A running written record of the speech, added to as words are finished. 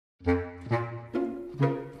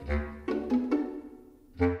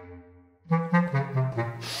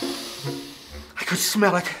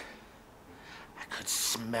smell it. I could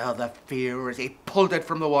smell the fear as he pulled it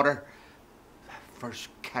from the water. The first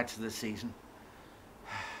catch of the season.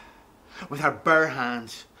 With our bare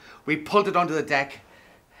hands, we pulled it onto the deck.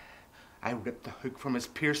 I ripped the hook from his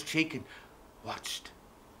pierced cheek and watched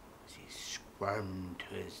as he squirmed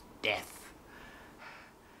to his death.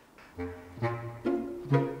 Who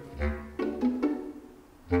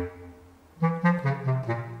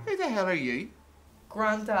the hell are you?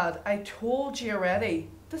 Grandad, I told you already.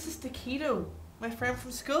 This is Taquito, my friend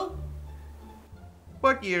from school.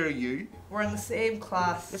 What year are you? We're in the same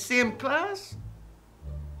class. The same class?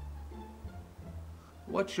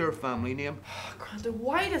 What's your family name? Grandad,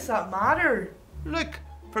 why does that matter? Look,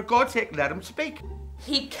 for God's sake, let him speak.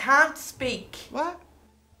 He can't speak. What?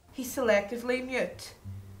 He's selectively mute.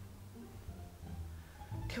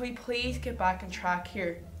 Can we please get back on track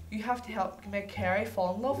here? You have to help make Carrie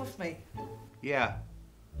fall in love with me. Yeah,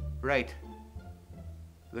 right.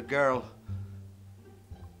 The girl.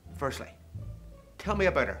 Firstly, tell me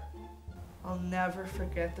about her. I'll never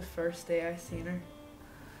forget the first day I seen her.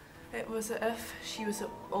 It was as if she was the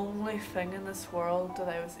only thing in this world that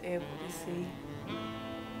I was able to see.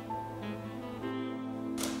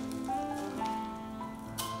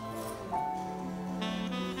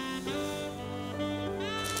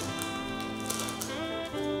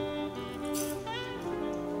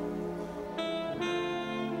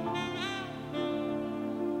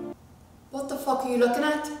 What the fuck are you looking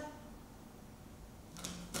at?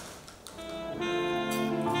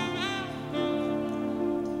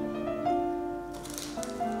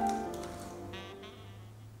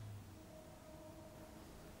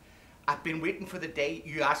 I've been waiting for the day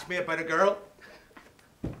you asked me about a girl.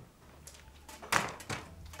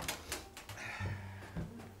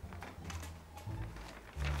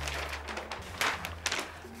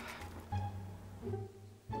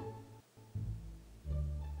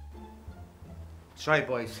 Sorry,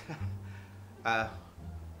 boys.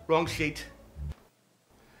 Wrong sheet.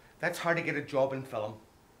 That's hard to get a job in film.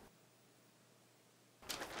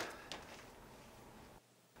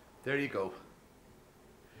 There you go.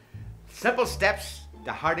 Simple steps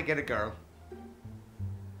to how to get a girl.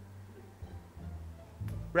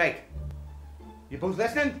 Right. You both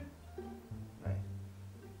listening? Right.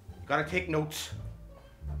 You gotta take notes.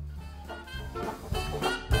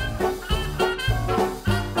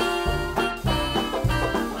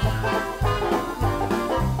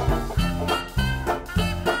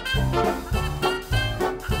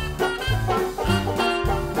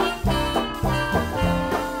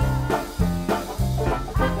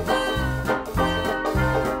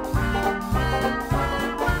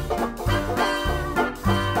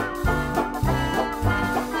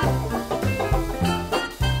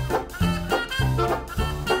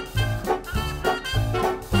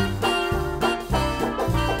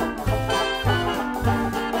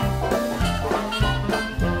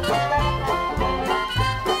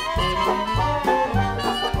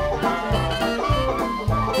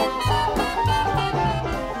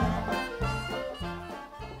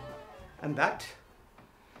 And that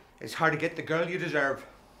is how to get the girl you deserve.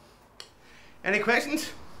 Any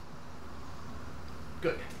questions?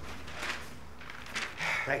 Good.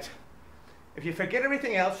 Right. If you forget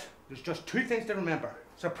everything else, there's just two things to remember.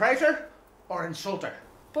 Surprise her or insult her.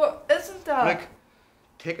 But isn't that... Look,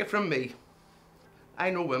 take it from me.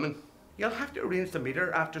 I know women. You'll have to arrange to meet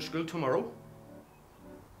her after school tomorrow.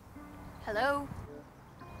 Hello?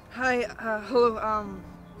 Hi, hello,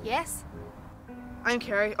 Yes? I'm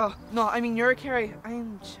Carrie. Oh, no, I mean you're Carrie.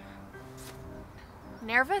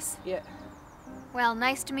 Nervous? Yeah. Well,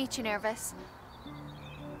 nice to meet you, Nervous.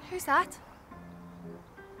 Who's that?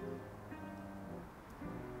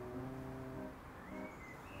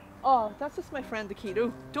 Oh, that's just my friend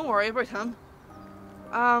Taquito. Don't worry about him.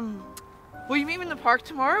 Will you meet me in the park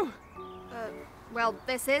tomorrow? Well,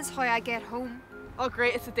 this is how I get home. Oh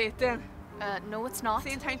great, it's a date then. No it's not.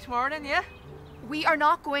 Same time tomorrow then, yeah? We are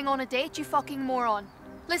not going on a date, you fucking moron.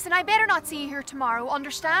 Listen, I better not see you here tomorrow,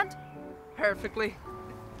 understand? Perfectly.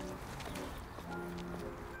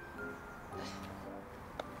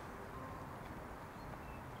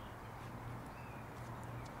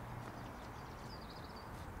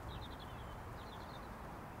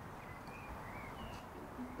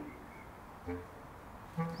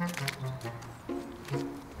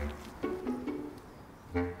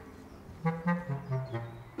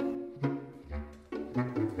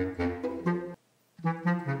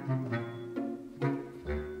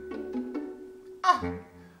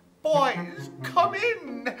 Boys, come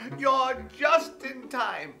in! You're just in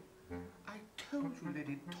time. I told you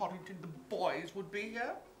Lady Torrington the boys would be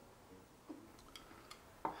here.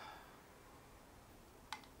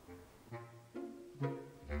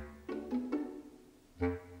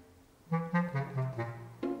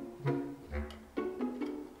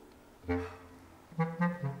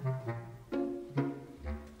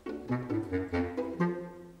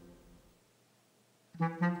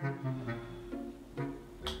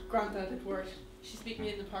 Grandad at work. She's meeting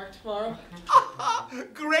me in the park tomorrow.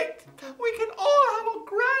 Great! We can all have a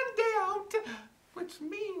grand day out, which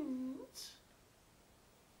means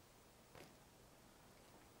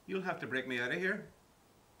You'll have to break me out of here.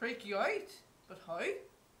 Break you out? But how?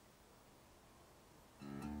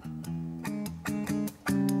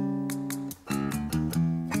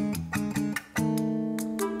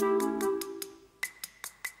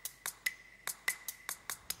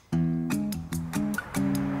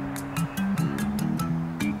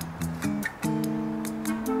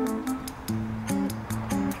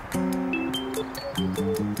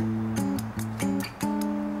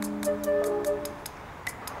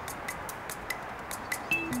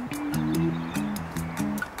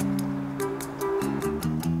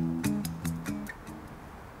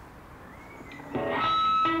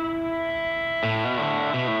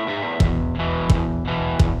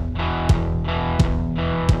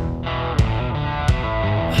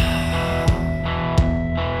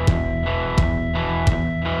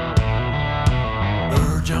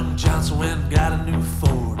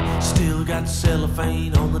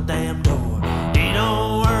 Cellophane on the damn door. He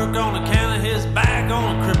don't work on account of his back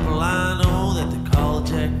on a cripple I know that they call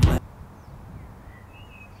Jack Black.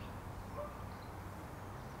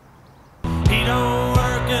 He don't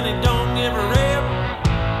work and he don't give a rip.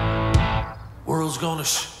 World's gonna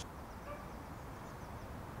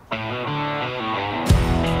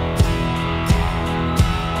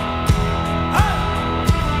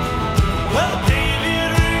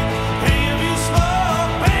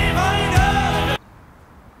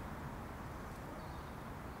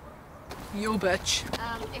You bitch.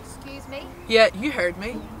 Excuse me? Yeah, you heard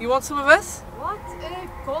me. You want some of this? What?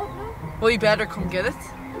 God, no. Well, you better come get it.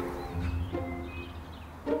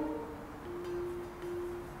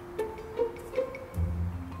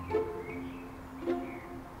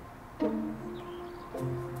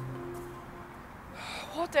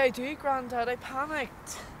 What did I do, Grandad? I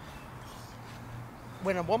panicked.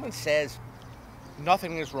 when a woman says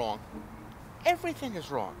nothing is wrong, everything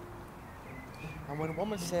is wrong. And when a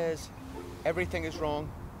woman says everything is wrong,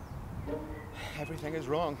 everything is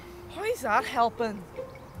wrong. How is that helping?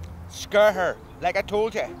 Scare her, like I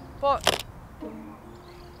told you. But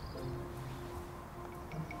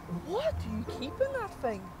what do you keep in that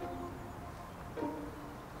thing?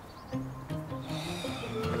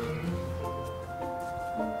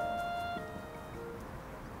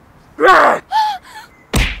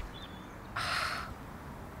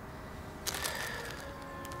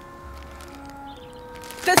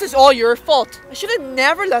 This is all your fault. I should have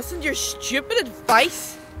never listened to your stupid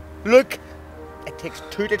advice. Look, it takes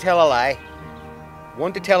two to tell a lie.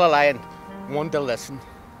 One to tell a lie and one to listen.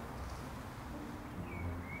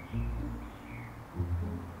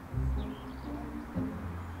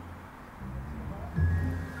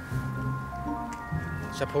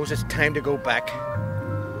 Suppose it's time to go back.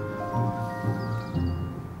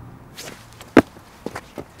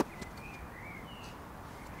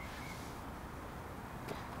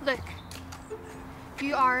 Look,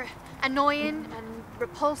 you are annoying and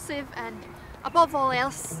repulsive and, above all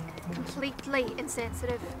else, completely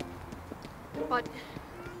insensitive. But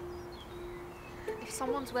if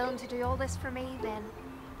someone's willing to do all this for me, then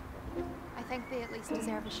I think they at least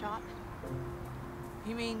deserve a shot.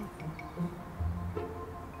 You mean...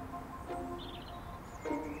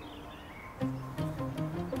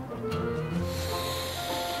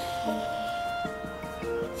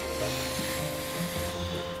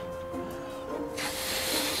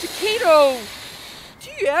 Taquito! Do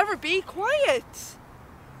you ever be quiet?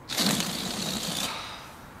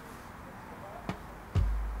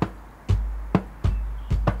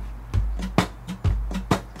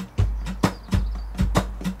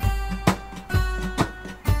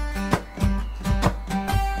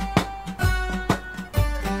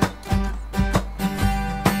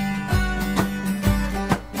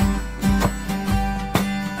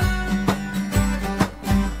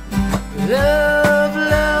 Love,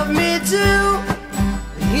 love me too.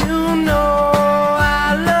 You know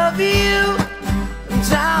I love you,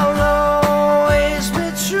 and I'll always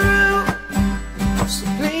be true. So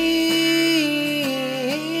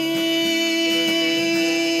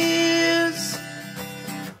please,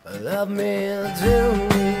 love me too.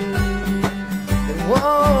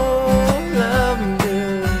 Whoa, love me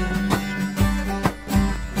too.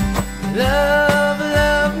 Love,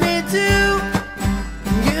 love me too.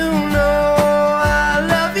 You know I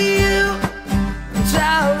love you, and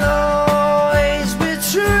I'll always be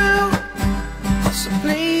true. So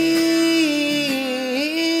please,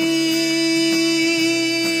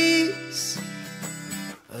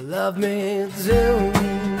 love me too.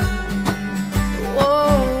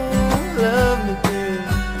 Whoa.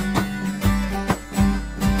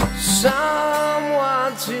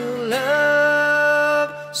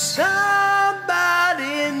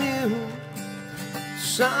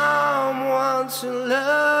 someone to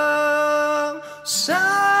love.